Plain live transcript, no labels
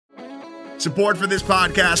Support for this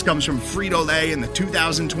podcast comes from Frito-Lay and the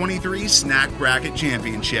 2023 Snack Bracket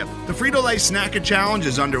Championship. The Frito-Lay Snack Challenge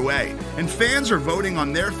is underway, and fans are voting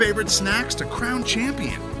on their favorite snacks to crown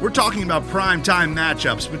champion. We're talking about prime-time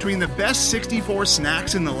matchups between the best 64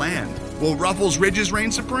 snacks in the land. Will Ruffles Ridges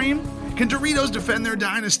reign supreme? Can Doritos defend their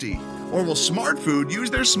dynasty? Or will Smart Food use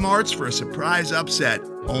their smarts for a surprise upset?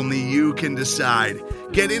 Only you can decide.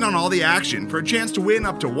 Get in on all the action for a chance to win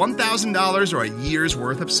up to $1,000 or a year's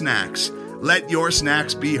worth of snacks. Let your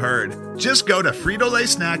snacks be heard. Just go to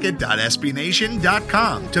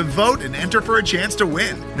fritolaysnacket.sbnation.com to vote and enter for a chance to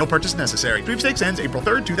win. No purchase necessary. Sweepstakes ends April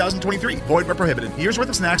 3rd, 2023. Void where prohibited. Year's worth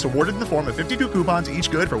of snacks awarded in the form of 52 coupons, each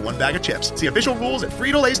good for one bag of chips. See official rules at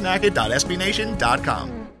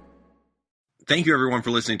fritolaysnacket.sbnation.com. Thank you, everyone,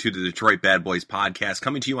 for listening to the Detroit Bad Boys podcast,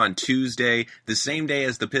 coming to you on Tuesday, the same day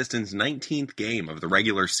as the Pistons' 19th game of the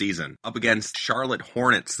regular season, up against Charlotte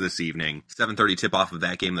Hornets this evening. 7:30 tip-off of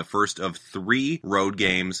that game, the first of 3 road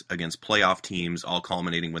games against playoff teams, all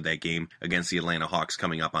culminating with that game against the Atlanta Hawks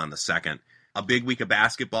coming up on the 2nd. A big week of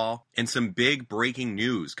basketball, and some big breaking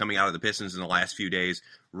news coming out of the Pistons in the last few days.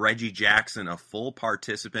 Reggie Jackson, a full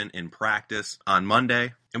participant in practice on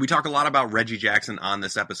Monday. And we talk a lot about Reggie Jackson on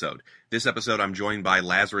this episode. This episode, I'm joined by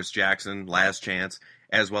Lazarus Jackson, Laz Chance,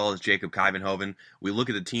 as well as Jacob Kivenhoven. We look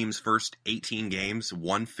at the team's first 18 games,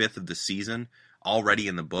 1/5 of the season, already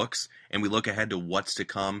in the books, and we look ahead to what's to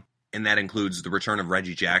come. And that includes the return of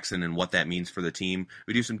Reggie Jackson and what that means for the team.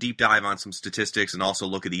 We do some deep dive on some statistics and also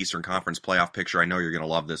look at the Eastern Conference playoff picture. I know you're going to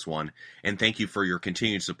love this one. And thank you for your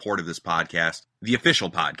continued support of this podcast, the official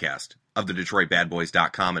podcast of the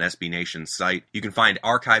DetroitBadBoys.com and SB Nation's site. You can find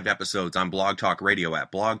archived episodes on Blog Talk Radio at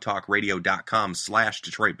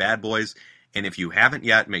blogtalkradio.com/DetroitBadBoys. And if you haven't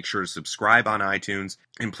yet, make sure to subscribe on iTunes.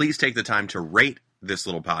 And please take the time to rate this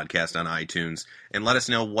little podcast on iTunes and let us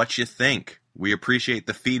know what you think. We appreciate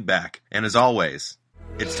the feedback, and as always,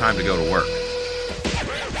 it's time to go to work.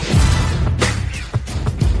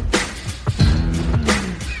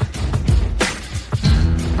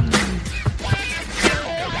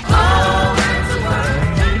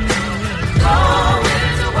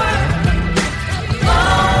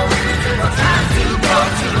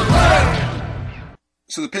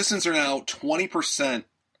 So the Pistons are now 20%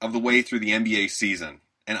 of the way through the NBA season,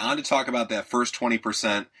 and on to talk about that first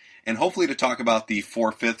 20%, and hopefully to talk about the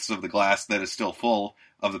 4/5 of the glass that is still full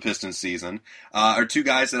of the Pistons season, are 2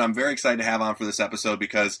 guys that I'm very excited to have on for this episode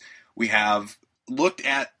because we have looked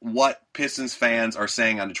at what Pistons fans are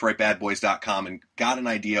saying on DetroitBadBoys.com and got an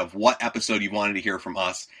idea of what episode you wanted to hear from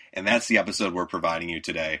us, and that's the episode we're providing you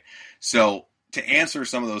today. So to answer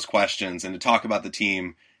some of those questions and to talk about the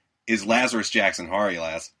team is Lazarus Jackson. How are you,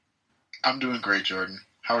 Laz? I'm doing great, Jordan.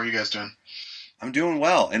 How are you guys doing? I'm doing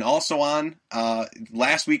well. And also on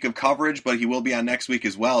last week of coverage, but he will be on next week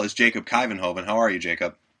as well, is Jacob Kivenhoven. How are you,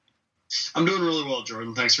 Jacob? I'm doing really well,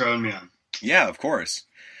 Jordan. Thanks for having me on. Yeah, of course.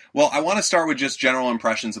 Well, I want to start with just general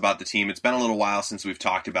impressions about the team. It's been a little while since we've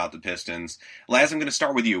talked about the Pistons. Laz, I'm going to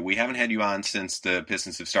start with you. We haven't had you on since the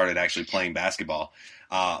Pistons have started actually playing basketball.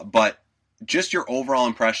 But just your overall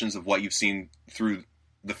impressions of what you've seen through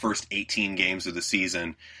the first 18 games of the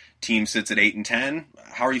season. Team sits at 8-10.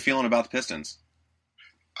 How are you feeling about the Pistons?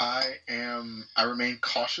 I remain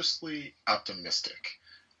cautiously optimistic.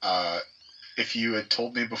 If you had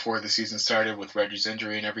told me before the season started with Reggie's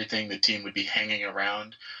injury and everything, the team would be hanging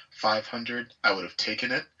around 500, I would have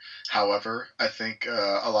taken it. However, I think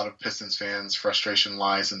a lot of Pistons fans' frustration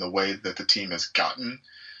lies in the way that the team has gotten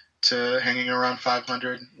to hanging around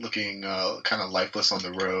 500, looking kind of lifeless on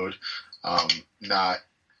the road, not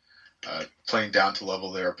playing down to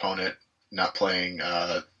level their opponent, not playing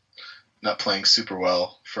super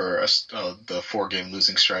well for the 4-game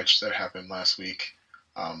losing stretch that happened last week,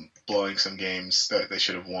 blowing some games that they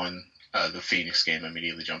should have won. The Phoenix game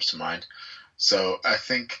immediately jumps to mind. So I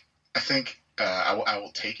think I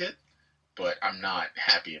will take it, but I'm not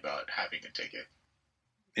happy about having to take it.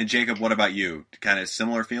 And Jacob, what about you? Kind of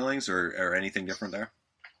similar feelings or anything different there?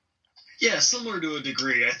 Yeah, similar to a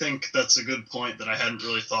degree. I think that's a good point that I hadn't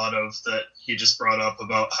really thought of that he just brought up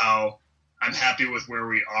about how I'm happy with where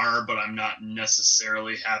we are, but I'm not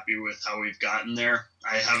necessarily happy with how we've gotten there.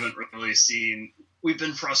 I haven't really seen – we've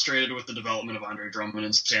been frustrated with the development of Andre Drummond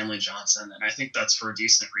and Stanley Johnson, and I think that's for a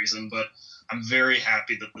decent reason, but I'm very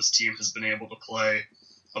happy that this team has been able to play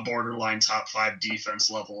a borderline top 5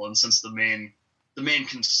 defense level, and since the main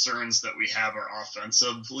concerns that we have are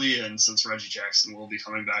offensively, and since Reggie Jackson will be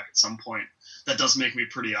coming back at some point, that does make me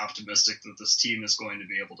pretty optimistic that this team is going to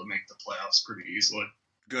be able to make the playoffs pretty easily.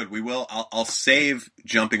 Good. We will. I'll save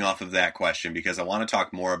jumping off of that question because I want to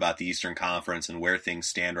talk more about the Eastern Conference and where things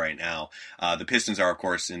stand right now. The Pistons are, of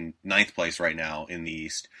course, in ninth place right now in the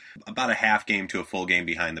East, about a half game to a full game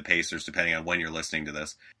behind the Pacers, depending on when you're listening to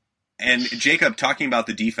this. And Jacob, talking about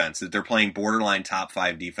the defense, that they're playing borderline top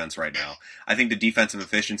 5 defense right now. I think the defensive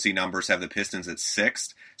efficiency numbers have the Pistons at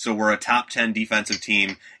 6th, so we're a top 10 defensive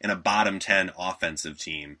team and a bottom 10 offensive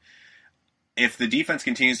team. If the defense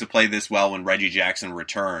continues to play this well when Reggie Jackson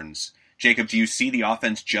returns, Jacob, do you see the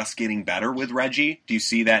offense just getting better with Reggie? Do you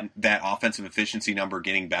see that offensive efficiency number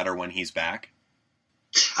getting better when he's back?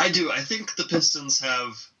 I do. I think the Pistons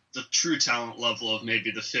have the true talent level of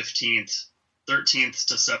maybe the 15th, 13th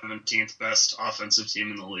to 17th best offensive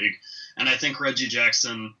team in the league. And I think Reggie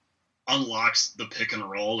Jackson unlocks the pick and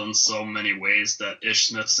roll in so many ways that Ish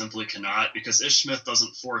Smith simply cannot, because Ish Smith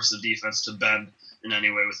doesn't force the defense to bend in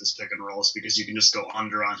any way with his pick and rolls, because you can just go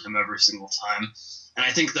under on him every single time. And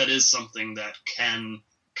I think that is something that can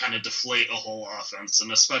kind of deflate a whole offense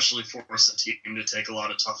and especially force a team to take a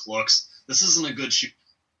lot of tough looks. This isn't a good shooting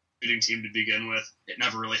team to begin with. It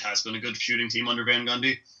never really has been a good shooting team under Van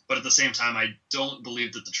Gundy. But at the same time, I don't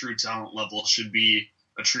believe that the true talent level should be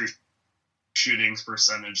a true shooting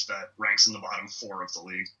percentage that ranks in the bottom 4 of the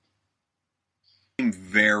league.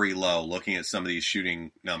 Very low looking at some of these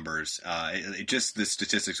shooting numbers. Just the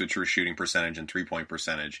statistics with true shooting percentage and 3-point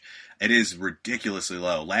percentage, it is ridiculously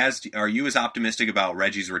low. Laz, are you as optimistic about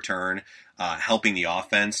Reggie's return helping the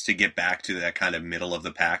offense to get back to that kind of middle of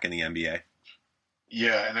the pack in the NBA?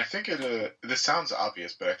 Yeah, and I think this sounds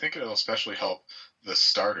obvious, but I think it'll especially help the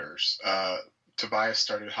starters. Tobias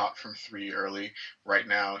started hot from 3 early. Right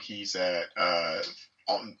now he's at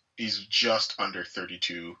he's just under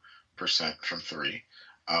 32% from 3.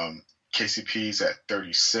 KCP's at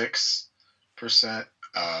 36%.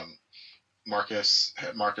 Marcus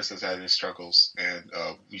has had his struggles, and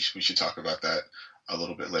we should talk about that a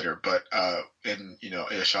little bit later. But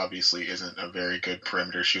Ish obviously isn't a very good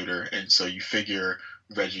perimeter shooter, and so you figure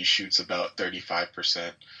Reggie shoots about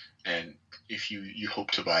 35%, and if you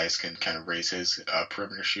hope Tobias can kind of raise his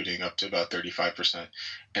perimeter shooting up to about 35%,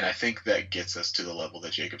 and I think that gets us to the level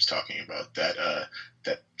that Jacob's talking about, that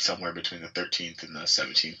somewhere between the 13th and the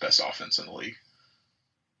 17th best offense in the league.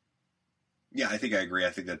 Yeah, I think I agree. I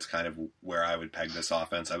think that's kind of where I would peg this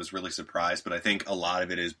offense. I was really surprised, but I think a lot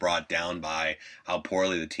of it is brought down by how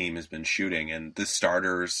poorly the team has been shooting, and the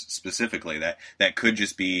starters specifically. That could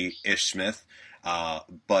just be Ish Smith,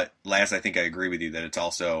 but Laz, I think I agree with you that it's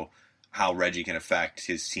also how Reggie can affect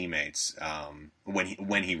his teammates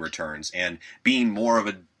when he returns, and being more of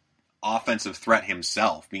an offensive threat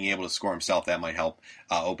himself, being able to score himself, that might help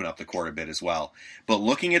open up the court a bit as well. But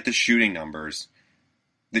looking at the shooting numbers,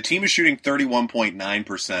 the team is shooting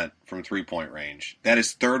 31.9% from three-point range. That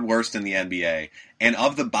is third worst in the NBA. And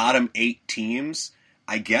of the bottom 8 teams,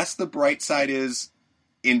 I guess the bright side is,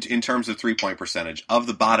 in terms of three-point percentage, of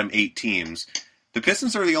the bottom 8 teams, the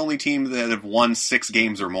Pistons are the only team that have won 6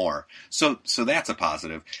 games or more. So that's a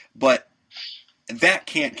positive. But that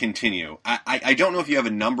can't continue. I don't know if you have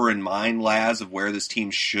a number in mind, Laz, of where this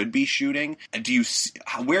team should be shooting.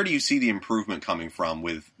 Where do you see the improvement coming from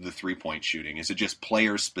with the three-point shooting? Is it just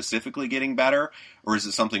players specifically getting better, or is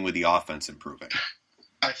it something with the offense improving?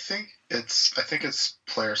 I think it's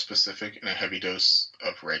player specific and a heavy dose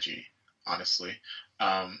of Reggie, honestly.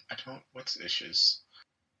 What's Ish's?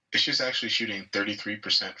 Ish's actually shooting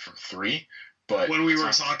 33% from 3. But when we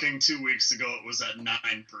were talking 2 weeks ago, it was at 9%,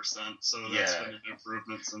 so that's been an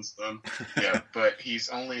improvement since then. Yeah, but he's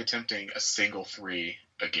only attempting a single 3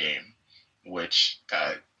 a game, which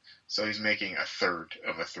so he's making a third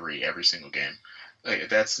of a 3 every single game. Like,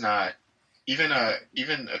 that's not even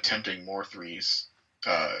attempting more 3s.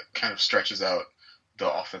 Kind of stretches out the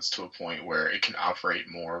offense to a point where it can operate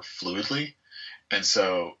more fluidly, and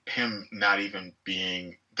so him not even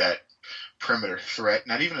being that perimeter threat,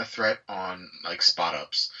 not even a threat on like spot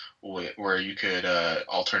ups where you could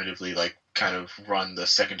alternatively like kind of run the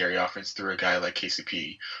secondary offense through a guy like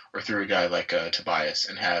KCP or through a guy like Tobias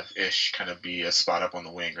and have Ish kind of be a spot up on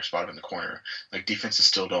the wing or spot up in the corner. Like, defenses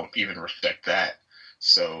still don't even respect that.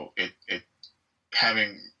 So it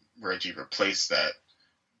having Reggie replace that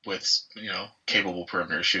with, capable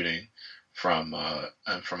perimeter shooting from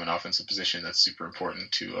an offensive position that's super important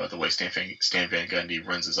to the way Stan Van Gundy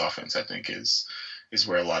runs his offense, I think is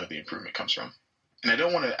where a lot of the improvement comes from. And I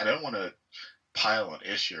don't want to pile on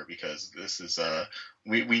Ish here, because this is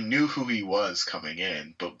we knew who he was coming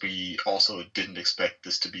in, but we also didn't expect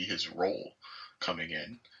this to be his role coming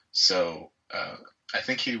in. So I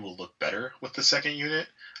think he will look better with the second unit.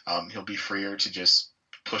 He'll be freer to just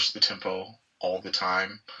push the tempo all the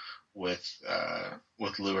time. with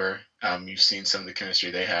Lure. You've seen some of the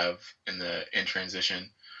chemistry they have in transition,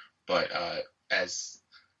 but as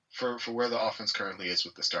for where the offense currently is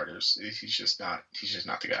with the starters, he's just not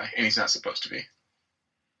the guy, and he's not supposed to be.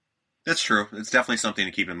 That's true. It's definitely something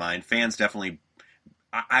to keep in mind. Fans definitely,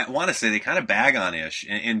 I want to say they kind of bag on Ish,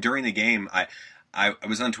 and during the game, I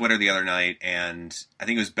was on Twitter the other night, and I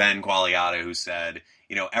think it was Ben Qualiata who said,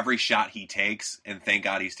 every shot he takes, and thank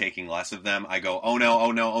God he's taking less of them, I go, oh no,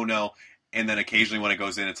 oh no, oh no. And then occasionally when it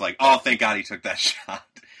goes in, it's like, oh, thank God he took that shot.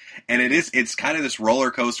 And it's kind of this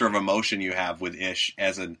roller coaster of emotion you have with Ish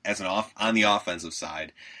as an on the offensive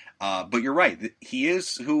side. But you're right. He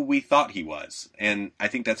is who we thought he was. And I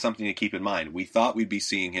think that's something to keep in mind. We thought we'd be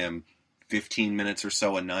seeing him 15 minutes or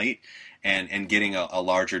so a night, and getting a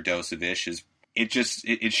larger dose of Ish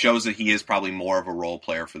it shows that he is probably more of a role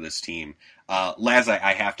player for this team. Laz,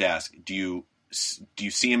 I have to ask, do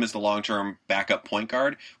you see him as the long-term backup point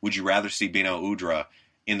guard? Would you rather see Beno Udrih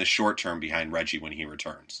in the short term behind Reggie when he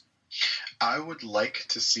returns? I would like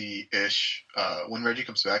to see Ish when Reggie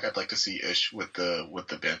comes back. I'd like to see Ish with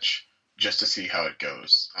the bench just to see how it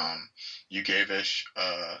goes. You gave Ish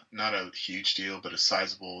not a huge deal, but a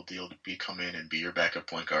sizable deal to come in and be your backup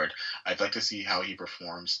point guard. I'd like to see how he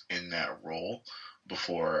performs in that role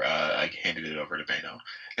before I handed it over to Beno.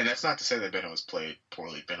 And that's not to say that Beno has played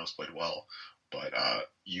poorly. Beno's played well, but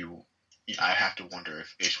I have to wonder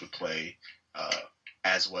if Ish would play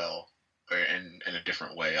as well, or in a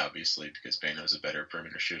different way, obviously, because Beno's a better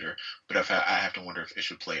perimeter shooter. But I have to wonder if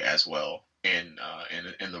Ish would play as well in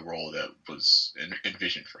the role that was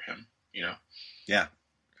envisioned for him. Yeah.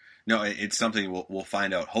 No, it's something we'll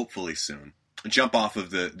find out hopefully soon. Jump off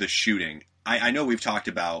of the shooting. I know we've talked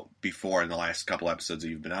about before in the last couple episodes that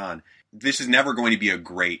you've been on. This is never going to be a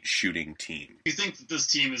great shooting team. You think that this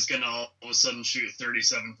team is going to all of a sudden shoot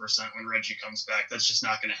 37% when Reggie comes back? That's just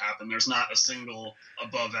not going to happen. There's not a single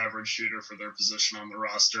above-average shooter for their position on the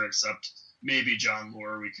roster, except maybe John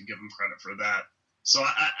Lure. We could give him credit for that. So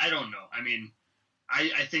I don't know. I mean,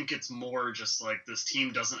 I think it's more just like this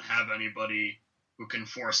team doesn't have anybody who can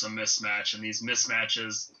force a mismatch, and these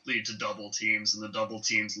mismatches lead to double teams, and the double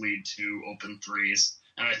teams lead to open threes.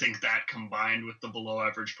 And I think that combined with the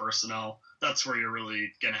below-average personnel, that's where you're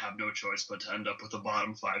really going to have no choice but to end up with a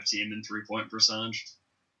bottom-5 team in three-point percentage.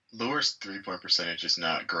 Lure's three-point percentage is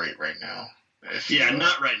not great right now.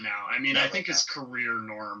 Not right now. I mean, I think his career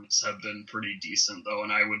norms have been pretty decent, though,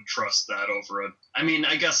 and I would trust that over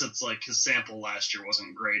I guess it's like his sample last year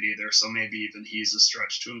wasn't great either, so maybe even he's a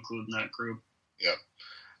stretch to include in that group. Yep.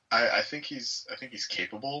 I think he's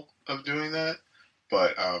capable of doing that,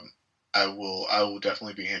 but I will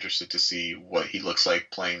definitely be interested to see what he looks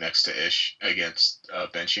like playing next to Ish against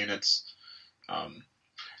bench units.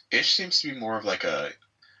 Ish seems to be more of like a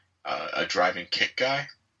drive and kick guy,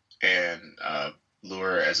 and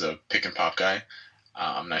Lure as a pick and pop guy.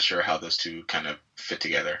 I'm not sure how those two kind of fit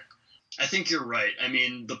together. I think you're right. I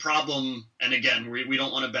mean, the problem, and again, we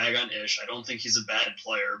don't want to bag on Ish. I don't think he's a bad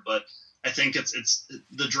player, but I think it's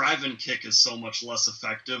the drive and kick is so much less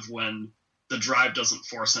effective when the drive doesn't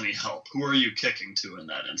force any help. Who are you kicking to in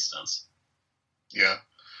that instance? Yeah,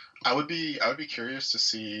 I would be curious to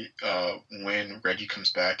see when Reggie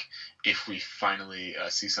comes back if we finally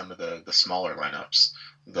see some of the smaller lineups,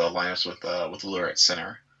 the lineups with Lure at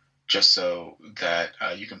center, just so that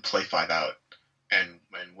you can play 5 out, and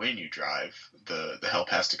when you drive, the help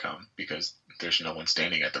has to come because there's no one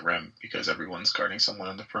standing at the rim because everyone's guarding someone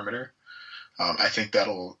on the perimeter. I think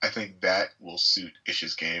that will suit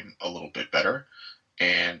Ish's game a little bit better,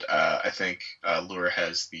 and I think Lure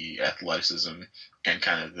has the athleticism and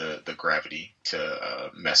kind of the gravity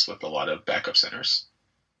to mess with a lot of backup centers.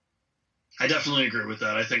 I definitely agree with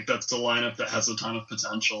that. I think that's the lineup that has a ton of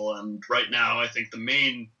potential, and right now I think the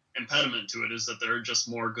main impediment to it is that there are just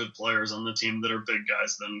more good players on the team that are big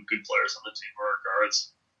guys than good players on the team who are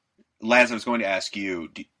guards. Laz, I was going to ask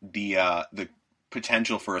you the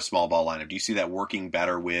potential for a small ball lineup. Do you see that working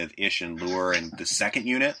better with Ish and Lure and the second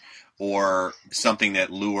unit, or something that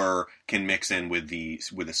Lure can mix in with the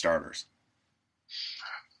starters?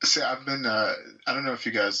 See, I've been I don't know if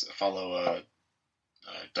you guys follow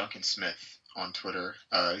Duncan Smith on Twitter.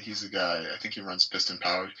 He's a guy, I think he runs Piston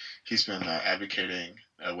Powered. He's been advocating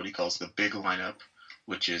what he calls the big lineup,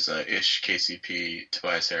 which is Ish, KCP,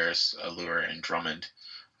 Tobias Harris, Lure, and Drummond.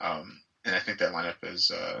 And I think that lineup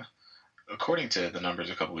is, according to the numbers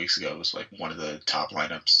a couple weeks ago, it was like one of the top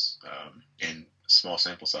lineups in small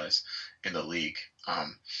sample size in the league.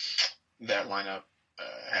 That lineup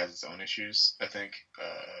has its own issues, I think.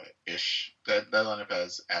 Ish, that lineup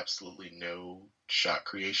has absolutely no shot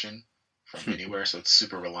creation from anywhere, so it's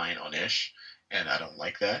super reliant on Ish, and I don't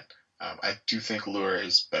like that. I do think Lure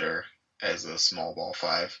is better as a small ball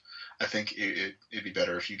 5. I think it'd be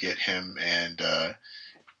better if you get him, and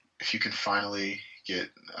if you can finally get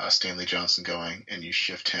Stanley Johnson going and you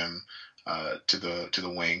shift him to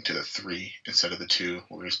the wing, to the 3 instead of the 2,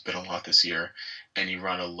 where he's been a lot this year, and you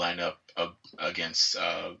run a lineup against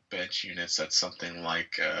bench units that's something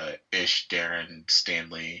like Ish, Darren,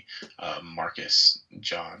 Stanley, Marcus,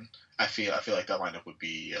 John. I feel like that lineup would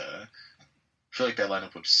be. I feel like that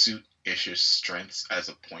lineup would suit Ish's strengths as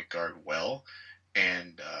a point guard well,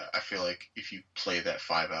 and I feel like if you play that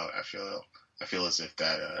 5 out, I feel as if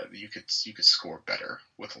that you could score better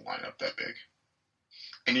with a lineup that big.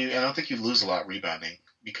 And I don't think you lose a lot rebounding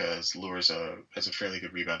because Lure has a fairly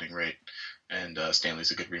good rebounding rate, and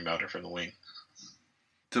Stanley's a good rebounder from the wing.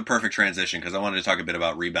 It's a perfect transition because I wanted to talk a bit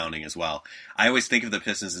about rebounding as well. I always think of the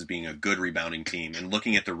Pistons as being a good rebounding team, and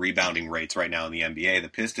looking at the rebounding rates right now in the NBA, the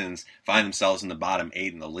Pistons find themselves in the bottom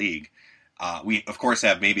 8 in the league. We, of course,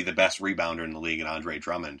 have maybe the best rebounder in the league in Andre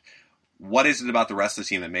Drummond. What is it about the rest of the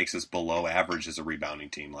team that makes us below average as a rebounding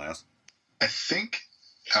team, Laz? I think,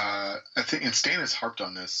 and Stan has harped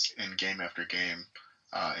on this in game after game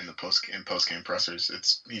in post game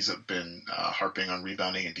pressers. He's been harping on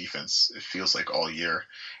rebounding and defense. It feels like all year,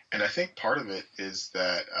 and I think part of it is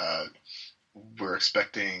that we're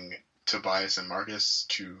expecting Tobias and Marcus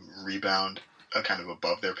to rebound kind of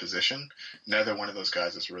above their position. Neither one of those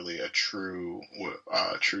guys is really a true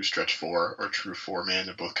stretch 4 or true 4-man.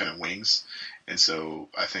 They're both kind of wings. And so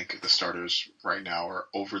I think the starters right now are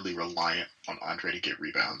overly reliant on Andre to get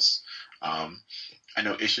rebounds. I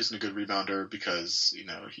know Ish isn't a good rebounder because,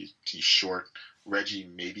 he's short. Reggie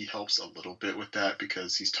maybe helps a little bit with that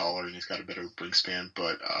because he's taller and he's got a better wingspan,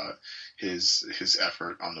 but his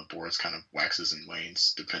effort on the boards kind of waxes and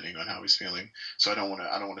wanes depending on how he's feeling. So I don't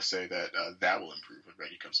want to say that that will improve when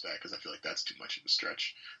Reggie comes back because I feel like that's too much of a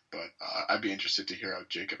stretch. But I'd be interested to hear how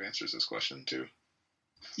Jacob answers this question too.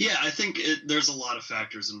 Yeah, I think there's a lot of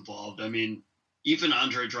factors involved. I mean, even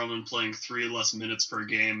Andre Drummond playing 3 less minutes per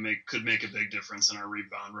game could make a big difference in our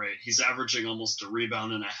rebound rate. He's averaging almost a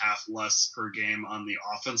rebound and a half less per game on the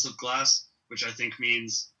offensive glass, which I think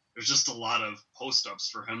means there's just a lot of post-ups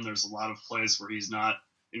for him. There's a lot of plays where he's not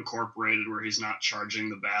incorporated, where he's not charging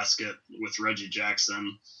the basket with Reggie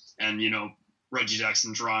Jackson. And, Reggie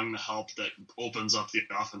Jackson drawing the help that opens up the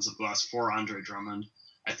offensive glass for Andre Drummond.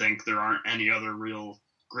 I think there aren't any other real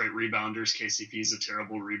great rebounders. KCP's a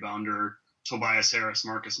terrible rebounder. Tobias Harris,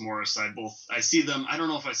 Marcus Morris, I see them. I don't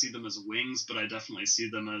know if I see them as wings, but I definitely see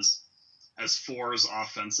them as 4s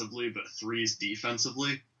offensively, but 3s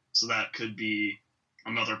defensively. So that could be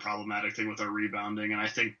another problematic thing with our rebounding. And I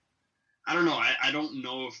think, I don't know. I don't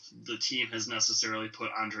know if the team has necessarily put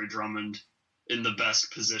Andre Drummond in the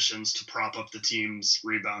best positions to prop up the team's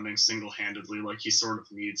rebounding single-handedly like he sort of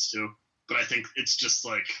needs to. But I think it's just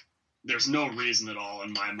like there's no reason at all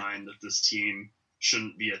in my mind that this team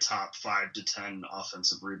shouldn't be a top 5 to 10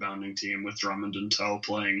 offensive rebounding team with Drummond and Toe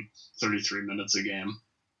playing 33 minutes a game.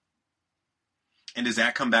 And does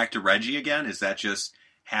that come back to Reggie again? Is that just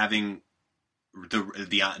having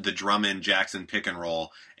the Drummond Jackson pick and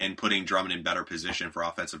roll and putting Drummond in better position for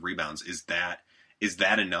offensive rebounds? Is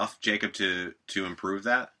that enough, Jacob, to improve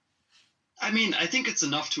that? I mean, I think it's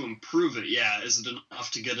enough to improve it. Yeah, is it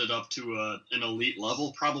enough to get it up to an elite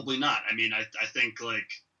level? Probably not. I mean, I think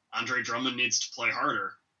Andre Drummond needs to play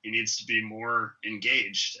harder. He needs to be more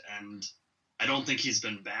engaged, and I don't think he's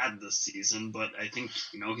been bad this season, but I think,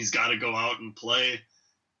 he's got to go out and play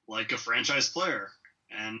like a franchise player.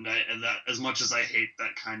 And that, as much as I hate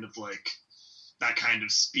that kind of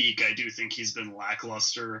speak, I do think he's been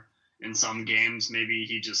lackluster in some games. Maybe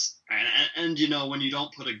he just, and when you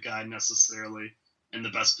don't put a guy necessarily in the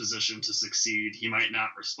best position to succeed, he might not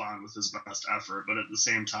respond with his best effort, but at the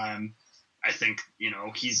same time, I think,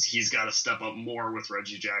 he's got to step up more with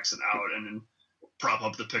Reggie Jackson out and then prop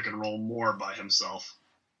up the pick and roll more by himself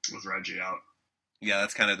with Reggie out. Yeah,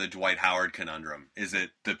 that's kind of the Dwight Howard conundrum. Is it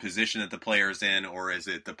the position that the player's in, or is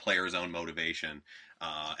it the player's own motivation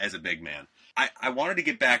as a big man? I wanted to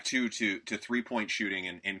get back to 3-point shooting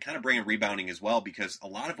and kind of bring in rebounding as well, because a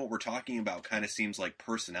lot of what we're talking about kind of seems like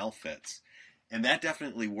personnel fits. And that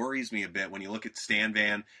definitely worries me a bit when you look at Stan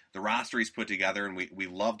Van, the roster he's put together, and we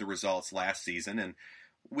love the results last season. And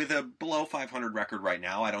with a below 500 record right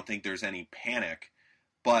now, I don't think there's any panic.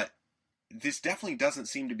 But this definitely doesn't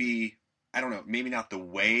seem to be, I don't know, maybe not the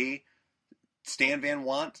way Stan Van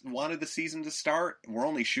wanted the season to start. We're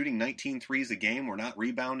only shooting 19 threes a game. We're not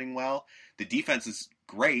rebounding well. The defense is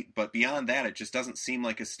great, but beyond that, it just doesn't seem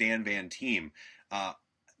like a Stan Van team.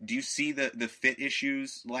 Do you see the fit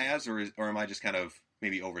issues, Laz, or am I just kind of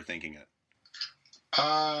maybe overthinking it?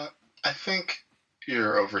 I think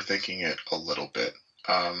you're overthinking it a little bit.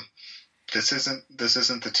 This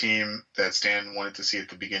isn't the team that Stan wanted to see at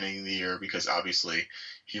the beginning of the year, because obviously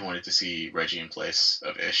he wanted to see Reggie in place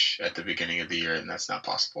of Ish at the beginning of the year, and that's not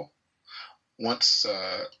possible. Once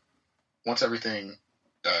everything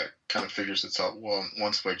kind of figures itself, well,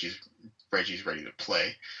 once Reggie's ready to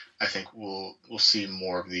play, I think we'll see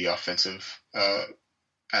more of the offensive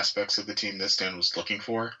aspects of the team that Stan was looking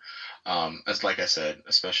for. As like I said,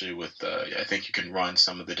 especially with I think you can run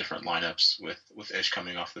some of the different lineups with Ish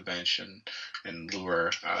coming off the bench and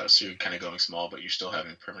Lure, so you're kind of going small, but you're still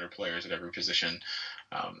having perimeter players at every position.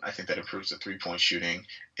 I think that improves the 3-point shooting.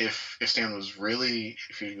 If Stan was really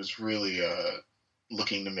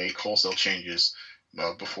looking to make wholesale changes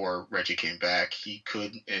before Reggie came back, he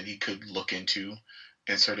could look into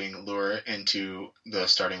inserting Lure into the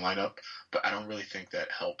starting lineup, but I don't really think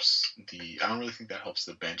that helps the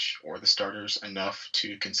bench or the starters enough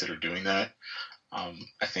to consider doing that.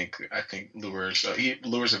 I think Lure's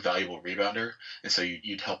a valuable rebounder, and so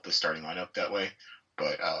you'd help the starting lineup that way.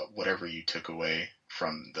 But whatever you took away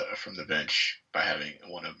from the bench by having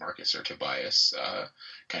one of Marcus or Tobias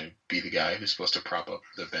kind of be the guy who's supposed to prop up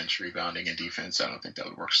the bench rebounding and defense, I don't think that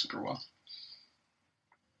would work super well.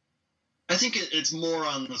 I think it's more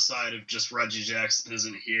on the side of just Reggie Jackson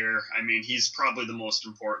isn't here. I mean, he's probably the most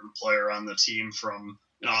important player on the team from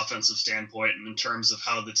an offensive standpoint, and in terms of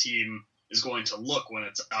how the team is going to look when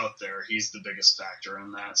it's out there, he's the biggest factor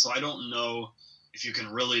in that. So I don't know if you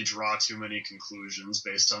can really draw too many conclusions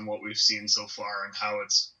based on what we've seen so far and how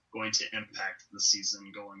it's going to impact the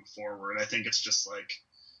season going forward. I think it's just like,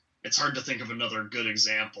 it's hard to think of another good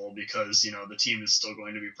example because, the team is still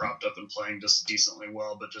going to be propped up and playing just decently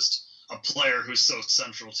well, but just a player who's so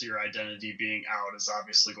central to your identity being out is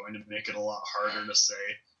obviously going to make it a lot harder to say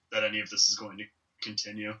that any of this is going to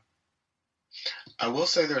continue. I will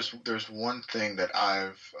say there's one thing that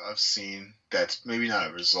I've seen that's maybe not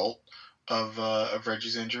a result of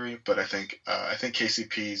Reggie's injury, but I think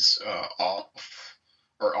KCP's off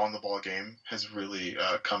or on the ball game has really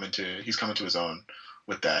come into his own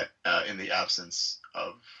with that in the absence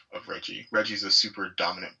of Reggie. Reggie's a super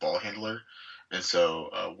dominant ball handler. And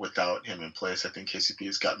so without him in place, I think KCP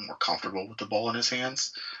has gotten more comfortable with the ball in his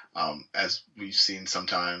hands. As we've seen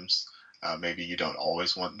sometimes, maybe you don't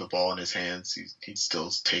always want the ball in his hands. He's still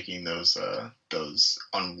taking those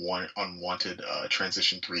unwanted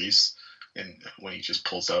transition threes, and when he just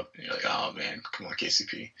pulls up, you're like, oh man, come on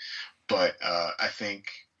KCP. But I think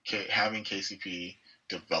having KCP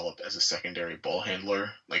develop as a secondary ball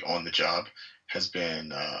handler, like on the job, has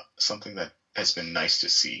been something that has been nice to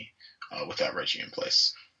see. Without Reggie in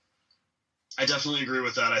place. I definitely agree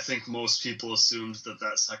with that. I think most people assumed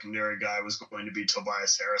that secondary guy was going to be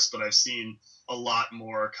Tobias Harris, but I've seen a lot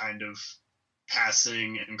more kind of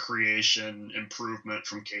passing and creation improvement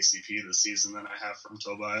from KCP this season than I have from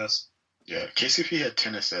Tobias. Yeah, KCP had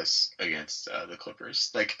 10 assists against the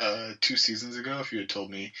Clippers. Like 2 seasons ago, if you had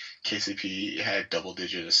told me KCP had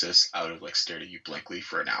double-digit assists, I would have stared at you blankly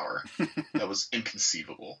for an hour. That was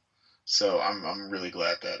inconceivable. So I'm really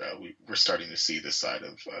glad that we're starting to see this side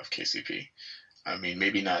of KCP. I mean,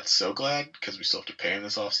 maybe not so glad because we still have to pay him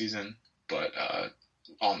this offseason, but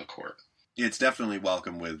on the court. It's definitely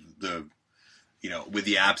welcome with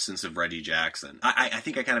the absence of Reggie Jackson. I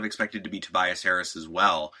think I kind of expected to be Tobias Harris as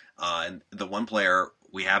well. And the one player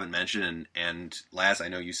we haven't mentioned, and Laz, I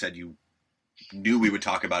know you said you knew we would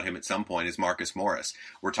talk about him at some point, is Marcus Morris.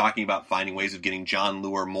 We're talking about finding ways of getting John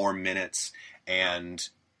Lure more minutes, and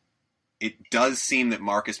it does seem that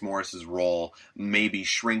Marcus Morris's role may be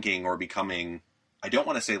shrinking or becoming, I don't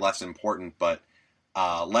want to say less important, but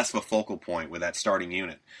less of a focal point with that starting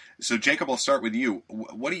unit. So, Jacob, I'll start with you.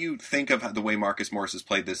 What do you think of the way Marcus Morris has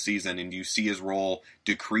played this season, and do you see his role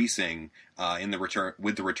decreasing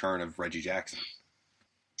with the return of Reggie Jackson?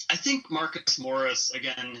 I think Marcus Morris,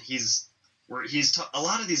 again, a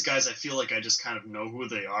lot of these guys, I feel like I just kind of know who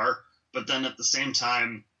they are, but then at the same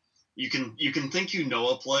time, you can think you know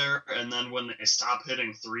a player, and then when they stop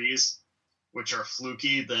hitting threes, which are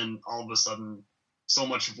fluky, then all of a sudden so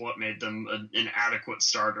much of what made them an adequate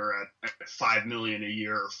starter at $5 million a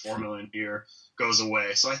year or $4 million a year goes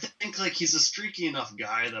away. So I think he's a streaky enough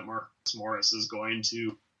guy that Marcus Morris is going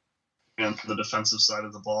to, on the defensive side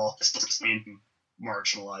of the ball,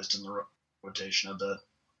 marginalized in the rotation a bit.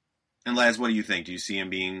 And Laz, what do you think? Do you see him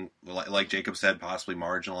being, like Jacob said, possibly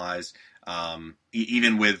marginalized,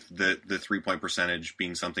 even with the 3-point percentage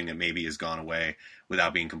being something that maybe has gone away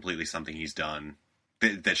without being completely something he's done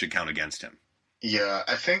that should count against him? Yeah,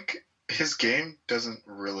 I think his game doesn't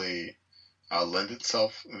really lend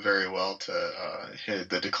itself very well to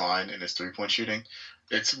the decline in his 3-point shooting.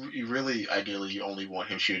 It's you really ideally you only want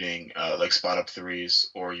him shooting like spot up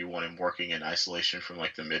threes, or you want him working in isolation from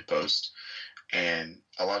like the mid post. And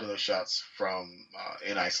a lot of those shots from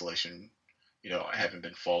in isolation, haven't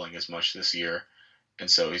been falling as much this year, and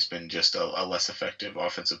so he's been just a less effective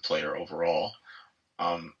offensive player overall.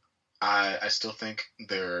 I still think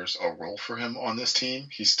there's a role for him on this team.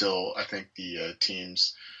 He's still, I think, the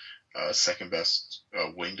team's second best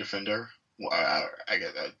wing defender. I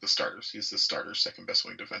get the starters. He's the starter's second best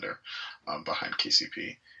wing defender behind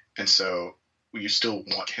KCP, and so you still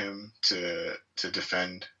want him to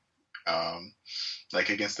defend. Like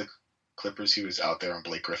against the Clippers, he was out there on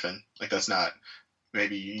Blake Griffin. Like that's not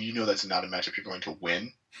maybe that's not a matchup you're going to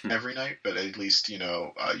win every night, but at least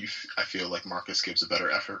I feel like Marcus gives a better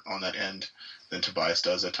effort on that end than Tobias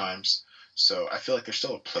does at times. So I feel like there's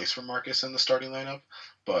still a place for Marcus in the starting lineup,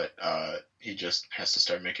 but he just has to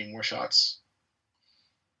start making more shots.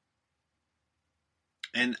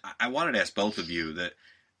 And I wanted to ask both of you that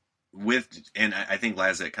and I think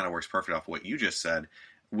Laz, it kind of works perfect off what you just said.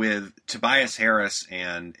 With Tobias Harris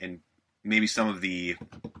and maybe some of the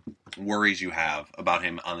worries you have about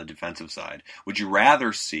him on the defensive side, would you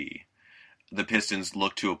rather see the Pistons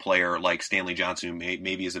look to a player like Stanley Johnson, who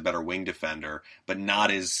maybe is a better wing defender, but not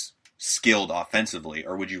as skilled offensively,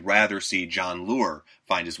 or would you rather see John Lure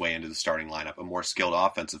find his way into the starting lineup, a more skilled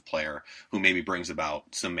offensive player who maybe brings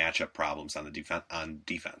about some matchup problems on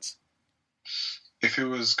defense? If it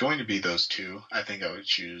was going to be those two, I think I would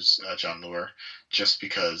choose John Lure, just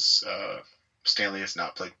because Stanley has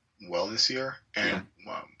not played well this year, and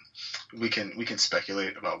we can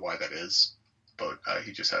speculate about why that is, but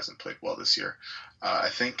he just hasn't played well this year. I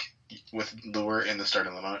think with Lure in the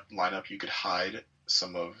starting lineup, you could hide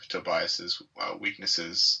some of Tobias's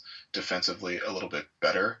weaknesses defensively a little bit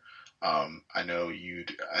better.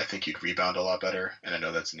 I think you'd rebound a lot better, and I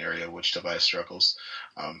know that's an area which Tobias struggles.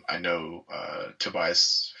 I know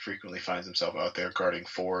Tobias frequently finds himself out there guarding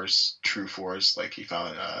true fours, like he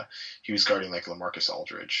was guarding like LaMarcus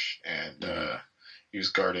Aldridge, and he was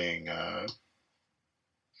guarding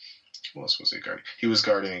who else was he guarding? He was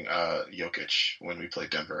guarding Jokic when we played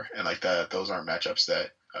Denver, and like that, those aren't matchups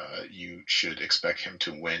that you should expect him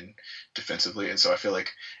to win defensively. And so I feel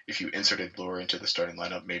like if you inserted Lure into the starting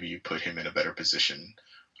lineup, maybe you put him in a better position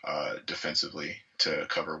defensively to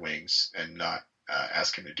cover wings and not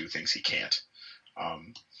ask him to do things he can't.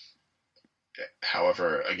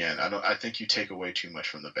 However, again, I think you take away too much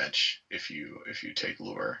from the bench if you take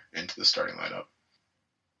Lure into the starting lineup.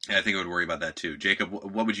 Yeah, I think I would worry about that too. Jacob,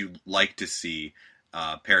 what would you like to see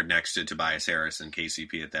paired next to Tobias Harris and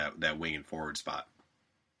KCP at that wing and forward spot?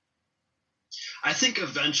 I think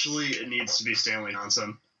eventually it needs to be Stanley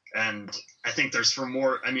Johnson, and I think there's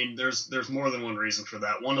more than one reason for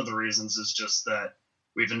that. One of the reasons is just that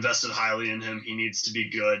we've invested highly in him. He needs to be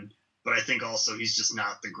good, but I think also he's just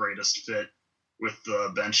not the greatest fit with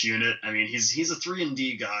the bench unit. I mean, he's a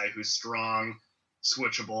 3-and-D guy who's strong,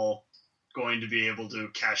 switchable, going to be able to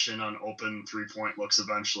cash in on open three-point looks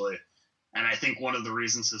eventually. And I think one of the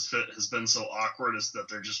reasons his fit has been so awkward is that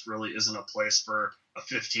there just really isn't a place for a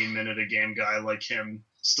 15-minute-a-game guy like him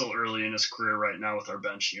still early in his career right now with our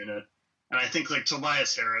bench unit. And I think like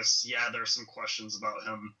Tobias Harris, there are some questions about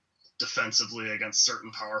him defensively against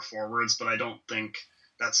certain power forwards, but I don't think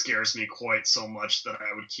that scares me quite so much that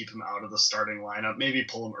I would keep him out of the starting lineup. Maybe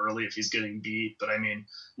pull him early if he's getting beat, but I mean,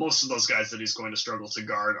 most of those guys that he's going to struggle to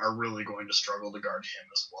guard are really going to struggle to guard him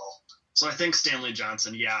as well. So I think Stanley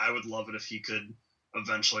Johnson, I would love it if he could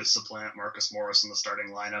eventually supplant Marcus Morris in the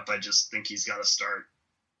starting lineup. I just think he's got to start.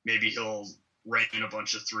 Maybe he'll rain a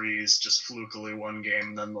bunch of threes just flukily one game,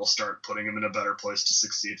 and then they'll start putting him in a better place to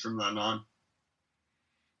succeed from then on.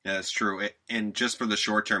 Yeah, that's true. And just for the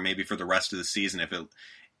short term, maybe for the rest of the season,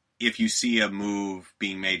 if you see a move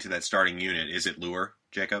being made to that starting unit, is it Lure,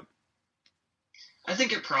 Jacob? I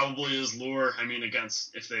think it probably is Lure. I mean,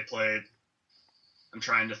 if they played, I'm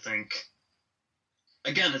trying to think.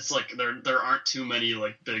 Again, it's like there aren't too many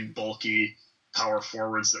like big, bulky power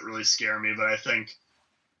forwards that really scare me, but I think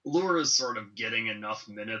Lure is sort of getting enough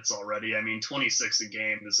minutes already. I mean, 26 a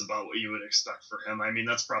game is about what you would expect for him. I mean,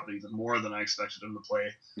 that's probably even more than I expected him to play.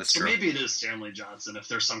 That's so true. Maybe it is Stanley Johnson if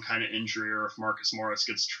there's some kind of injury or if Marcus Morris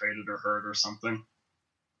gets traded or hurt or something.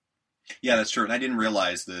 Yeah, that's true. And I didn't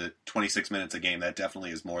realize the 26 minutes a game. That definitely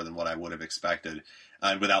is more than what I would have expected.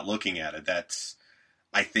 Without looking at it, that's,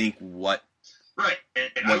 I think, what right. And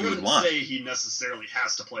what I you wouldn't would want. say he necessarily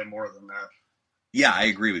has to play more than that. Yeah, I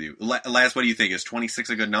agree with you. Laz, what do you think? Is 26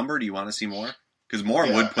 a good number? Do you want to see more? Because more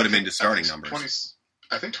would put him into starting numbers.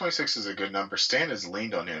 I think 26 is a good number. Stan has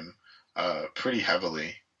leaned on him pretty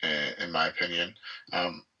heavily, in my opinion.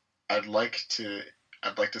 I'd like to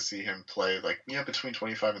I'd like to see him play between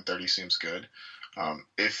 25 and 30 seems good.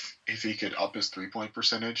 If he could up his 3-point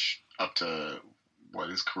percentage up to what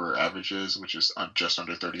his career average is, which is just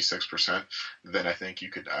under 36%, then I think you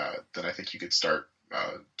could start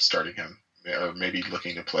starting him, or maybe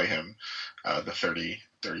looking to play him the 30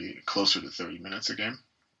 closer to 30 minutes a game.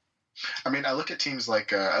 I mean, I look at teams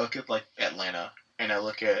like Atlanta, and I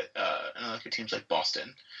look at teams like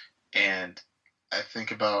Boston, and I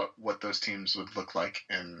think about what those teams would look like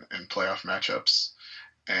in playoff matchups,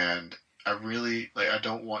 and I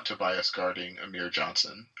don't want Tobias guarding Amir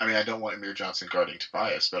Johnson. I mean, I don't want Amir Johnson guarding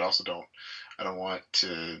Tobias, but I don't want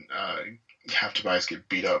to have Tobias get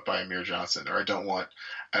beat up by Amir Johnson, or I don't want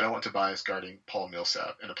Tobias guarding Paul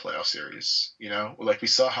Millsap in a playoff series. You know, like we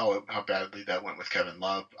saw how badly that went with Kevin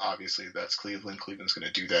Love. Obviously, that's Cleveland. Cleveland's going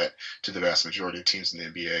to do that to the vast majority of teams in the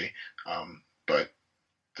NBA. But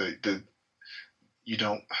I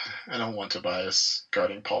don't want Tobias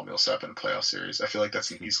guarding Paul Millsap in a playoff series. I feel like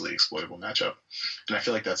that's an easily exploitable matchup, and I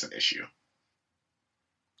feel like that's an issue.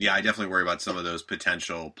 Yeah, I definitely worry about some of those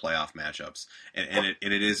potential playoff matchups, and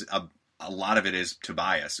it is a lot of it is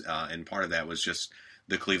Tobias, and part of that was just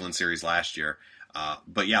the Cleveland series last year.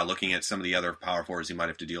 But yeah, looking at some of the other power forwards he might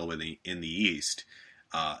have to deal with in the East,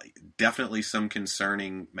 definitely some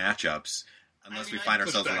concerning matchups unless we find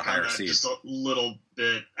ourselves with a higher seed. Just a little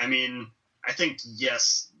bit. I mean, I think,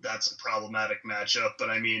 yes, that's a problematic matchup, but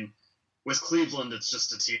I mean, with Cleveland, it's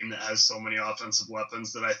just a team that has so many offensive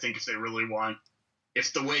weapons that I think if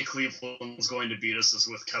the way Cleveland's going to beat us is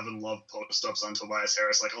with Kevin Love post-ups on Tobias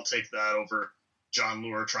Harris, I'll take that over John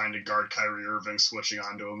Lure trying to guard Kyrie Irving, switching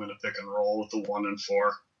onto him in a pick and roll with the 1 and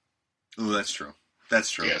 4. Ooh, that's true. That's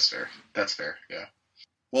true. Yeah, that's fair. Yeah.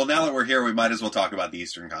 Well, now that we're here, we might as well talk about the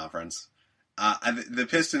Eastern Conference. The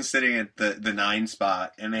Pistons sitting at the 9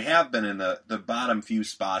 spot, and they have been in the bottom few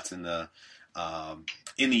spots in the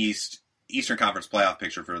Eastern Conference playoff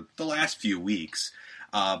picture for the last few weeks.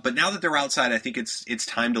 But now that they're outside, I think it's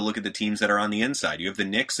time to look at the teams that are on the inside. You have the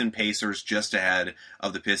Knicks and Pacers just ahead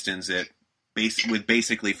of the Pistons with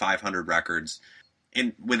basically 500 records.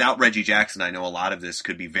 And without Reggie Jackson, I know a lot of this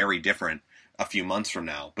could be very different a few months from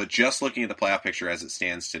now. But just looking at the playoff picture as it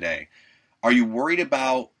stands today, are you worried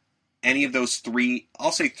about any of those three,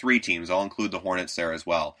 I'll say 3 teams, I'll include the Hornets there as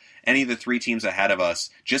well, any of the 3 teams ahead of us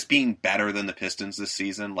just being better than the Pistons this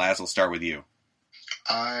season? Laz, I'll start with you.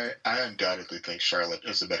 I undoubtedly think Charlotte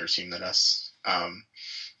is a better team than us,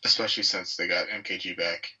 especially since they got MKG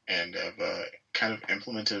back and have kind of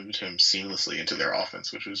implemented him seamlessly into their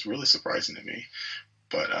offense, which was really surprising to me.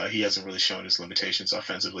 But he hasn't really shown his limitations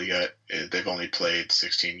offensively yet. They've only played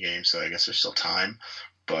 16 games, so I guess there's still time.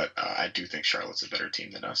 But I do think Charlotte's a better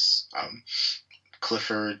team than us.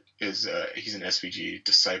 Clifford he's an SVG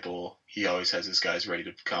disciple. He always has his guys ready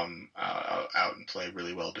to come out and play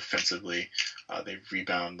really well defensively. They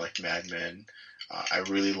rebound like madmen. I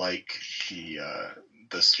really like the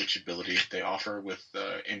switchability they offer with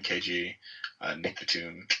MKG, Nick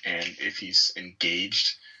Batum, and if he's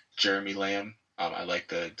engaged, Jeremy Lamb. I like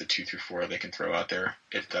the 2 through 4 they can throw out there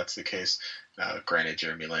if that's the case. Granted,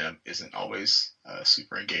 Jeremy Lamb isn't always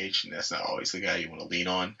super engaged, and that's not always the guy you want to lean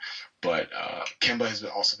on. But Kemba has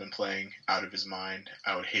also been playing out of his mind.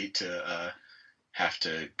 I would hate to have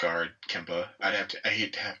to guard Kemba. I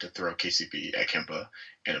hate to have to throw KCP at Kemba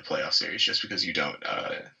in a playoff series just because you don't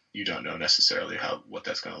know necessarily what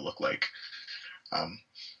that's going to look like.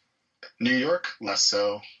 New York, less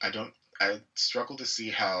so. I struggle to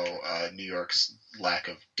see how New York's lack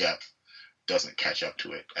of depth doesn't catch up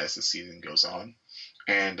to it as the season goes on.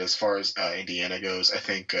 And as far as Indiana goes, I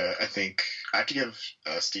think I have to give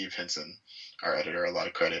Steve Henson, our editor, a lot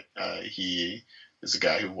of credit. He is a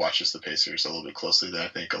guy who watches the Pacers a little bit closely than I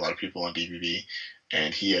think a lot of people on DBB,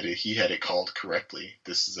 and he had it called correctly.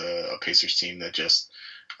 This is a Pacers team that just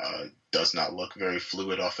does not look very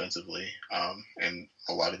fluid offensively, and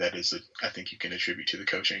a lot of that is, I think, you can attribute to the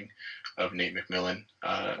coaching of Nate McMillan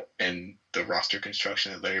and the roster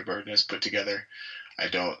construction that Larry Bird has put together. I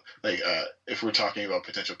don't if we're talking about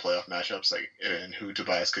potential playoff matchups, and who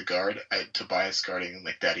Tobias could guard. Tobias guarding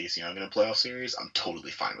Thaddeus Young in a playoff series, I'm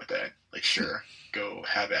totally fine with that. Sure, go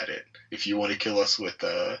have at it. If you want to kill us with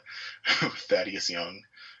Thaddeus Young,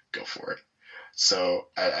 go for it. So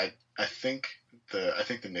I think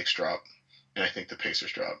the Knicks drop, and I think the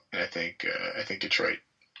Pacers drop, and I think Detroit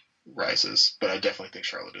rises, but I definitely think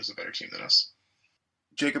Charlotte is a better team than us.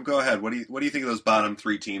 Jacob, go ahead. What do you think of those bottom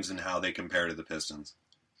 3 teams and how they compare to the Pistons?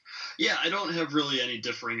 Yeah, I don't have really any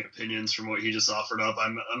differing opinions from what he just offered up.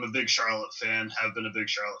 I'm a big Charlotte fan, have been a big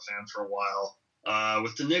Charlotte fan for a while.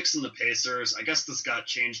 With the Knicks and the Pacers, I guess this got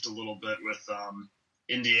changed a little bit with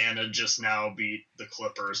Indiana just now beat the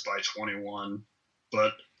Clippers by 21.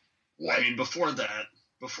 But What? I mean, before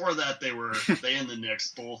that they and the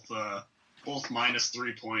Knicks both minus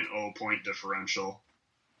 3.0 point differential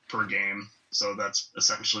per game. So that's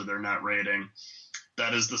essentially their net rating.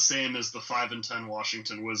 That is the same as the 5-10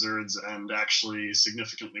 Washington Wizards, and actually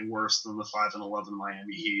significantly worse than the 5-11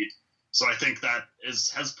 Miami Heat. So I think that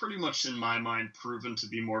has pretty much, in my mind, proven to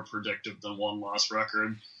be more predictive than one-loss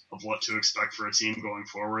record of what to expect for a team going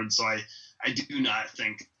forward. So I do not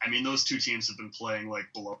think – I mean, those two teams have been playing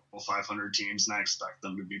like below 500 teams, and I expect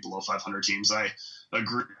them to be below 500 teams. I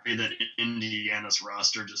agree that Indiana's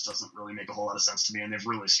roster just doesn't really make a whole lot of sense to me, and they've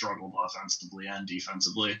really struggled offensively and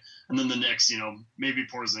defensively. And then the Knicks, maybe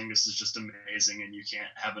Porzingis is just amazing, and you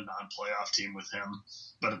can't have a non-playoff team with him.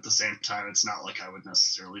 But at the same time, it's not like I would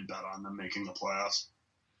necessarily bet on them making the playoffs.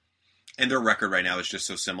 And their record right now is just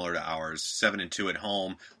so similar to ours. 7-2 at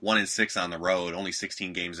home, 1-6 on the road, only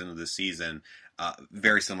 16 games into the season.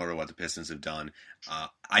 Very similar to what the Pistons have done.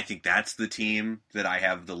 I think that's the team that I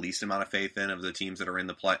have the least amount of faith in of the teams that are in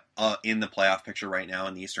the playoff picture right now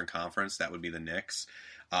in the Eastern Conference. That would be the Knicks.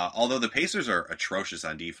 Although the Pacers are atrocious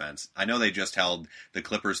on defense. I know they just held the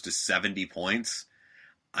Clippers to 70 points.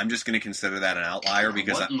 I'm just going to consider that an outlier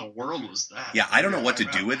because what in the world was that? Yeah, I don't know what to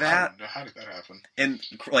do with that. How did that happen? And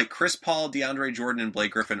like Chris Paul, DeAndre Jordan, and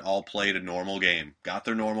Blake Griffin all played a normal game, got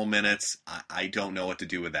their normal minutes. I don't know what to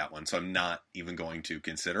do with that one, so I'm not even going to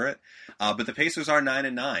consider it. But the Pacers are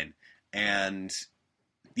 9-9, and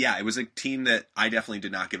yeah, it was a team that I definitely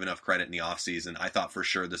did not give enough credit in the offseason. I thought for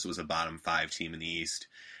sure this was a bottom 5 team in the East,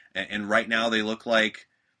 and right now they look like,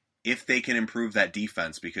 if they can improve that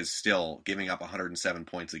defense, because still giving up 107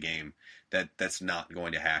 points a game, that's not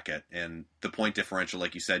going to hack it. And the point differential,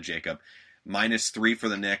 like you said, Jacob, -3 for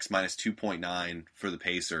the Knicks, -2.9 for the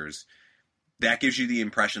Pacers. That gives you the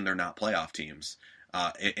impression they're not playoff teams.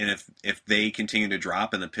 And if they continue to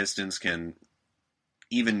drop and the Pistons can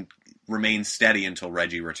even remain steady until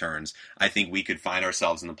Reggie returns, I think we could find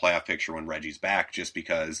ourselves in the playoff picture when Reggie's back, just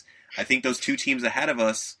because I think those two teams ahead of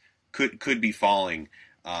us could be falling,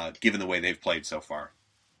 given the way they've played so far.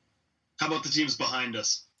 How about the teams behind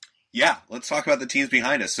us? Yeah, let's talk about the teams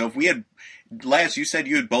behind us. So if we had, Lance, you said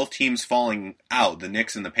you had both teams falling out, the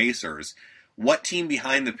Knicks and the Pacers. What team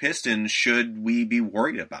behind the Pistons should we be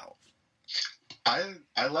worried about? I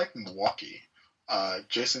like Milwaukee.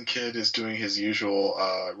 Jason Kidd is doing his usual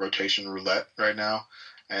rotation roulette right now,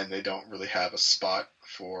 and they don't really have a spot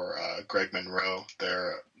for Greg Monroe.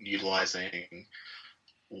 They're utilizing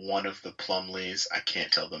one of the Plumlees, I can't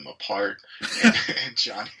tell them apart, and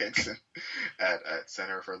John Henson at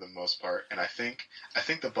center for the most part. And I think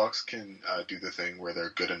the Bucks can do the thing where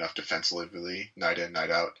they're good enough defensively, night in,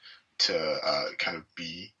 night out, to kind of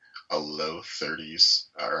be a low 30s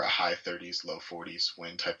or a high 30s, low 40s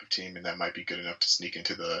win type of team, and that might be good enough to sneak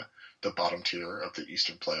into the bottom tier of the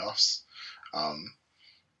Eastern playoffs. And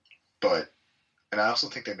I also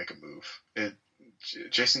think they make a move.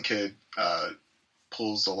 Jason Kidd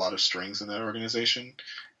pulls a lot of strings in that organization,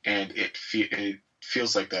 and it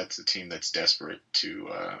feels like that's a team that's desperate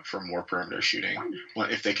for more perimeter shooting. Well,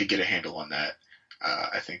 if they could get a handle on that,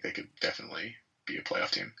 I think they could definitely be a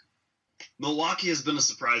playoff team. Milwaukee has been a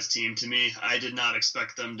surprise team to me. I did not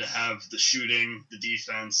expect them to have the shooting, the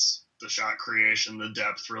defense, the shot creation, the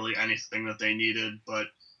depth, really anything that they needed. But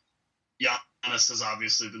Giannis has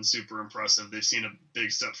obviously been super impressive. They've seen a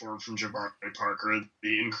big step forward from Jabari Parker,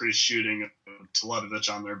 the increased shooting of Teletovic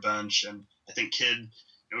on their bench. And I think Kidd,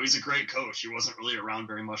 he's a great coach. He wasn't really around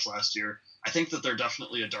very much last year. I think that they're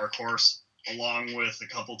definitely a dark horse, along with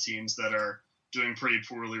a couple teams that are doing pretty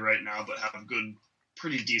poorly right now, but have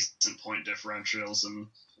pretty decent point differentials. And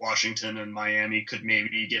Washington and Miami could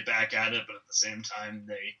maybe get back at it, but at the same time,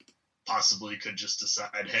 they possibly could just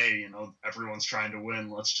decide, hey, everyone's trying to win.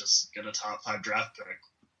 Let's just get a top 5 draft pick.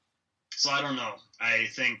 So I don't know. I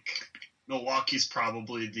think Milwaukee's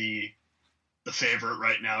probably the favorite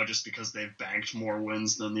right now just because they've banked more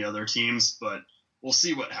wins than the other teams, but we'll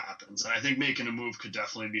see what happens. And I think making a move could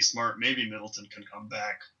definitely be smart. Maybe Middleton can come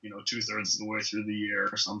back, 2/3 of the way through the year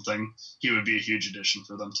or something. He would be a huge addition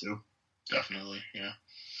for them too. Definitely, yeah.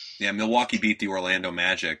 Yeah, Milwaukee beat the Orlando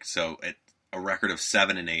Magic, so at a record of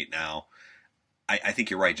 7-8 now. I think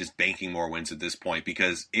you're right, just banking more wins at this point,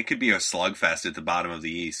 because it could be a slugfest at the bottom of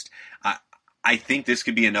the East. I think this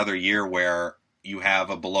could be another year where you have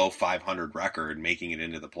a below 500 record making it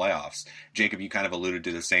into the playoffs. Jacob, you kind of alluded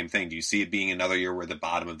to the same thing. Do you see it being another year where the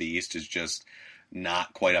bottom of the East is just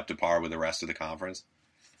not quite up to par with the rest of the conference?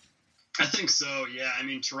 I think so, yeah. I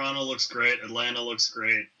mean, Toronto looks great. Atlanta looks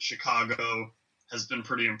great. Chicago has been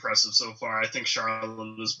pretty impressive so far. I think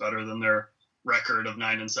Charlotte is better than their record of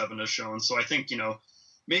 9-7 has shown. So I think,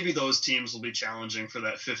 maybe those teams will be challenging for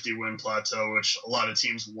that 50-win plateau, which a lot of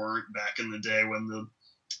teams weren't back in the day when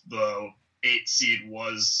the 8 seed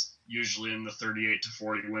was usually in the 38 to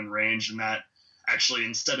 40 win range. And that actually,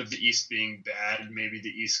 instead of the East being bad, maybe the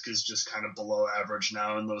East is just kind of below average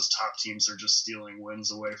now, and those top teams are just stealing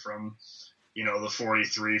wins away from, the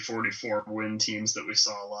 43, 44 win teams that we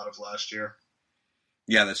saw a lot of last year.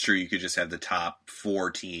 Yeah, that's true. You could just have the top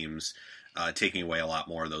 4 teams taking away a lot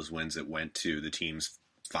more of those wins that went to the teams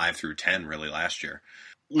 5 through 10 really last year.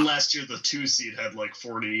 Last year, the 2 seed had like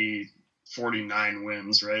 49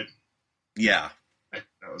 wins, right? Yeah.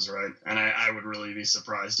 That was right. And I would really be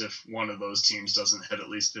surprised if one of those teams doesn't hit at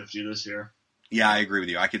least 50 this year. Yeah, I agree with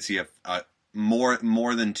you. I could see more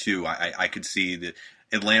than 2. I could see the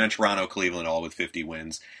Atlanta, Toronto, Cleveland all with 50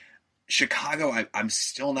 wins. Chicago, I'm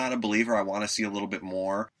still not a believer. I want to see a little bit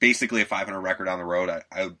more. Basically a 500 record on the road.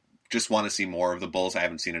 I just want to see more of the Bulls. I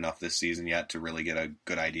haven't seen enough this season yet to really get a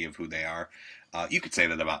good idea of who they are. You could say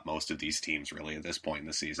that about most of these teams, really, at this point in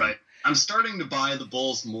the season. Right. I'm starting to buy the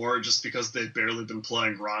Bulls more just because they've barely been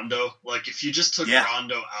playing Rondo. Like, if you just took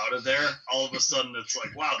Rondo out of there, all of a sudden it's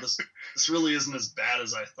like, wow, this really isn't as bad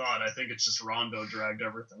as I thought. I think it's just Rondo dragged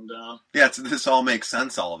everything down. Yeah, this all makes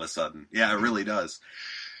sense all of a sudden. Yeah, it really does.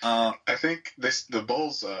 I think the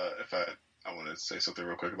Bulls, if I want to say something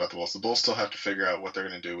real quick about the Bulls. The Bulls still have to figure out what they're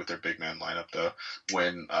going to do with their big man lineup, though,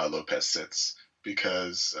 when Lopez sits,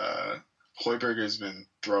 because Hoiberg has been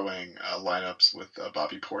throwing lineups with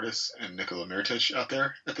Bobby Portis and Nikola Mirotic out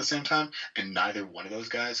there at the same time, and neither one of those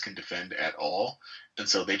guys can defend at all, and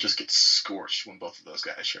so they just get scorched when both of those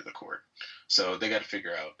guys share the court. So they got to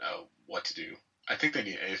figure out what to do. I think they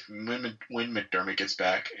need, when McDermott gets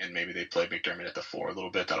back, and maybe they play McDermott at the 4 a little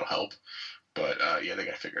bit, that'll help. But they got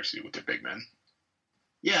to figure out what to do with their big men.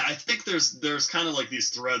 Yeah, I think there's kind of like these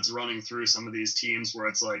threads running through some of these teams where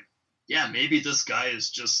it's like, yeah, maybe this guy is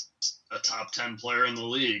just a top 10 player in the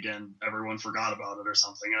league and everyone forgot about it or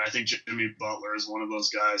something. And I think Jimmy Butler is one of those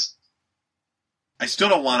guys. I still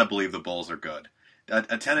don't want to believe the Bulls are good. A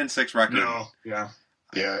 10-6 record. No, yeah.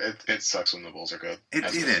 Yeah, it sucks when the Bulls are good. It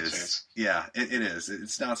is. Yeah, it is.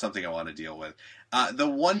 It's not something I want to deal with. The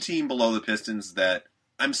one team below the Pistons that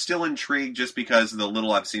I'm still intrigued just because of the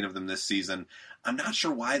little I've seen of them this season. I'm not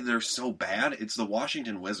sure why they're so bad. It's the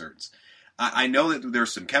Washington Wizards. I know that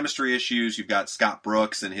there's some chemistry issues. You've got Scott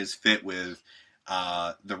Brooks and his fit with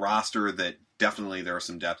the roster that definitely there are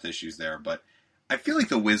some depth issues there. But I feel like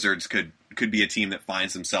the Wizards could be a team that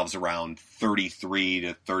finds themselves around 33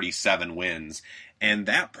 to 37 wins, and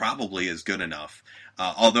that probably is good enough.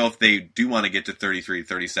 Although if they do want to get to 33 to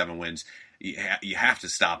 37 wins, you have to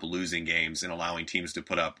stop losing games and allowing teams to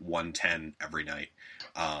put up 110 every night.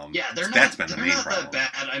 They're not that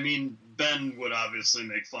bad. I mean, Ben would obviously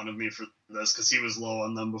make fun of me for this because he was low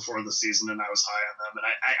on them before the season and I was high on them.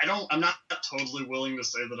 And I'm not totally willing to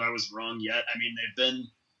say that I was wrong yet. I mean,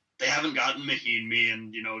 they haven't gotten Mahinmi,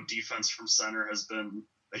 and defense from center has been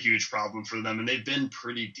a huge problem for them, and they've been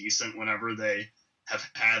pretty decent whenever they have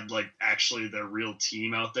had actually their real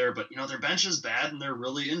team out there, but their bench is bad and they're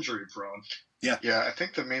really injury prone. Yeah, I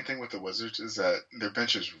think the main thing with the Wizards is that their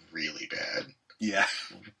bench is really bad. Yeah,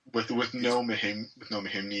 with no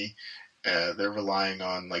Mahinmi, they're relying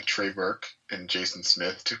on Trey Burke and Jason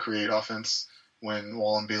Smith to create offense when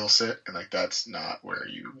Wall and Beal sit, and that's not where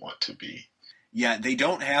you want to be. Yeah, they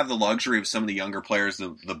don't have the luxury of some of the younger players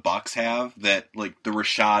the Bucks have, that the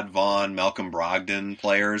Rashad Vaughn, Malcolm Brogdon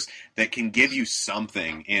players that can give you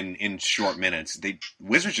something in short minutes.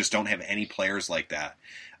 Wizards just don't have any players like that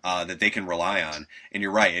that they can rely on. And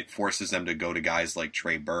you're right, it forces them to go to guys like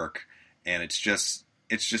Trey Burke, and it's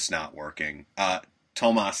just not working.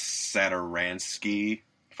 Tomas Satoransky,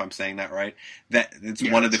 if I'm saying that right, it's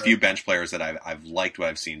one of the few bench players that I've liked what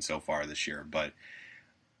I've seen so far this year, but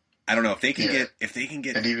I don't know if they can get,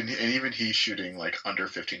 and even he's shooting under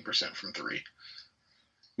 15% from 3,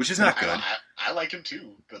 which is not good. I like him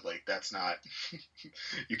too, but that's not.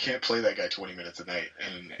 You can't play that guy 20 minutes a night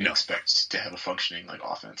and expect to have a functioning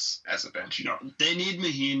offense as a bench. No, they need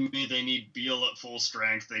Mahinmi, they need Beal at full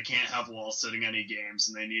strength. They can't have Wall sitting any games,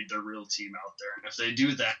 and they need their real team out there. And if they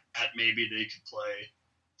do that, maybe they could play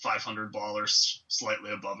 500 ball or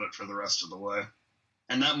slightly above it for the rest of the way,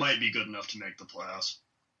 and that might be good enough to make the playoffs.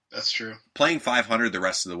 That's true. Playing 500 the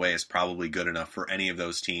rest of the way is probably good enough for any of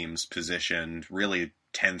those teams positioned really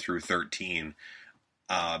 10 through 13,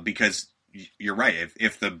 because you're right.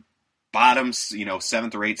 If the bottom,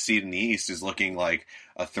 7th or 8th seed in the East is looking like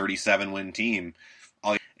a 37-win team,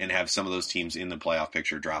 and have some of those teams in the playoff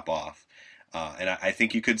picture drop off. And I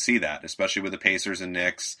think you could see that, especially with the Pacers and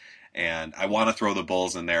Knicks And I want to throw the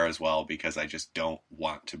Bulls in there as well because I just don't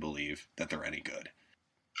want to believe that they're any good.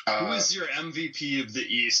 Who is your MVP of the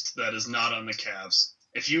East that is not on the Cavs?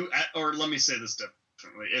 Or let me say this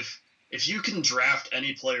differently. If you can draft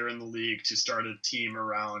any player in the league to start a team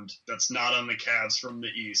around that's not on the Cavs from the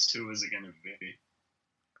East, who is it going to be?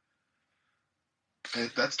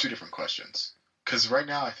 That's two different questions. Because right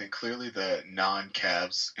now, I think clearly the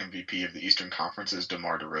non-Cavs MVP of the Eastern Conference is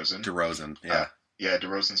DeMar DeRozan. DeRozan, yeah. Yeah,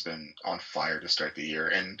 DeRozan's been on fire to start the year,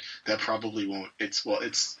 and that probably won't. It's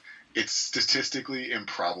statistically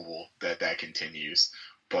improbable that continues,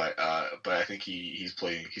 but I think he's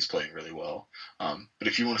playing really well. But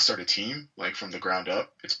if you want to start a team like from the ground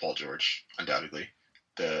up, it's Paul George, undoubtedly.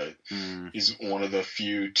 He's one of the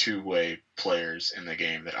few two-way players in the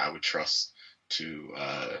game that I would trust to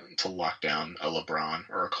lock down a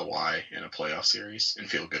LeBron or a Kawhi in a playoff series and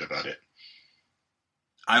feel good about it.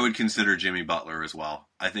 I would consider Jimmy Butler as well.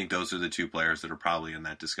 I think those are the two players that are probably in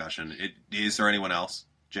that discussion. Is there anyone else,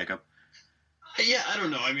 Jacob? Yeah, I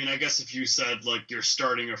don't know. I mean, I guess if you said, like, you're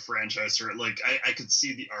starting a franchise, or, like, I could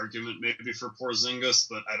see the argument maybe for Porzingis,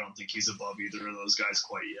 but I don't think he's above either of those guys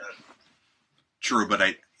quite yet. True, but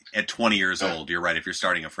at 20 years old, you're right. If you're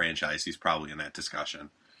starting a franchise, he's probably in that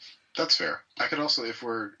discussion. That's fair. I could also, if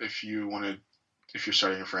you're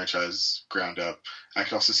starting a franchise ground up, I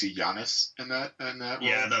could also see Giannis in that role.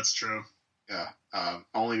 Yeah, that's true. Yeah,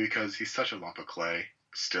 only because he's such a lump of clay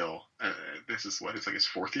still. This is it's like his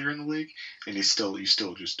fourth year in the league, and you still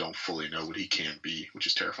just don't fully know what he can be, which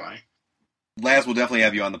is terrifying. Laz, will definitely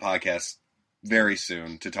have you on the podcast very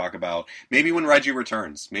soon to talk about maybe when Reggie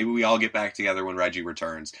returns. Maybe we all get back together when Reggie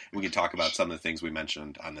returns, and we can talk about some of the things we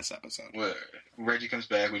mentioned on this episode. When Reggie comes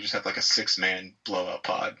back, we just have like a 6-man blowout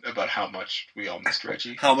pod about how much we all missed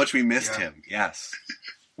Reggie. How much we missed him, yes.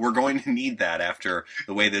 We're going to need that after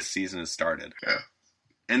the way this season has started. Yeah.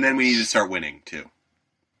 And then we need to start winning, too.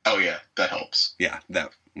 Oh, yeah, that helps. Yeah,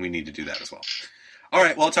 we need to do that as well. All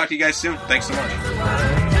right, well, I'll talk to you guys soon. Thanks so much.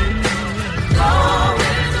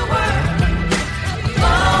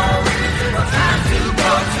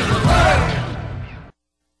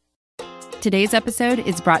 Today's episode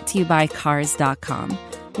is brought to you by Cars.com.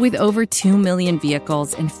 With over 2 million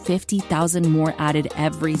vehicles and 50,000 more added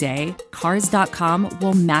every day, Cars.com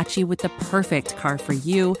will match you with the perfect car for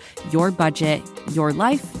you, your budget, your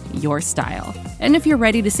life, your style. And if you're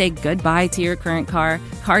ready to say goodbye to your current car,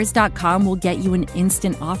 Cars.com will get you an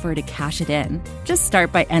instant offer to cash it in. Just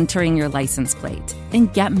start by entering your license plate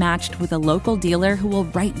and get matched with a local dealer who will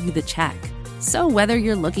write you the check. So whether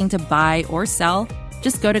you're looking to buy or sell,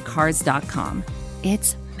 just go to Cars.com.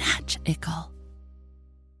 It's magical.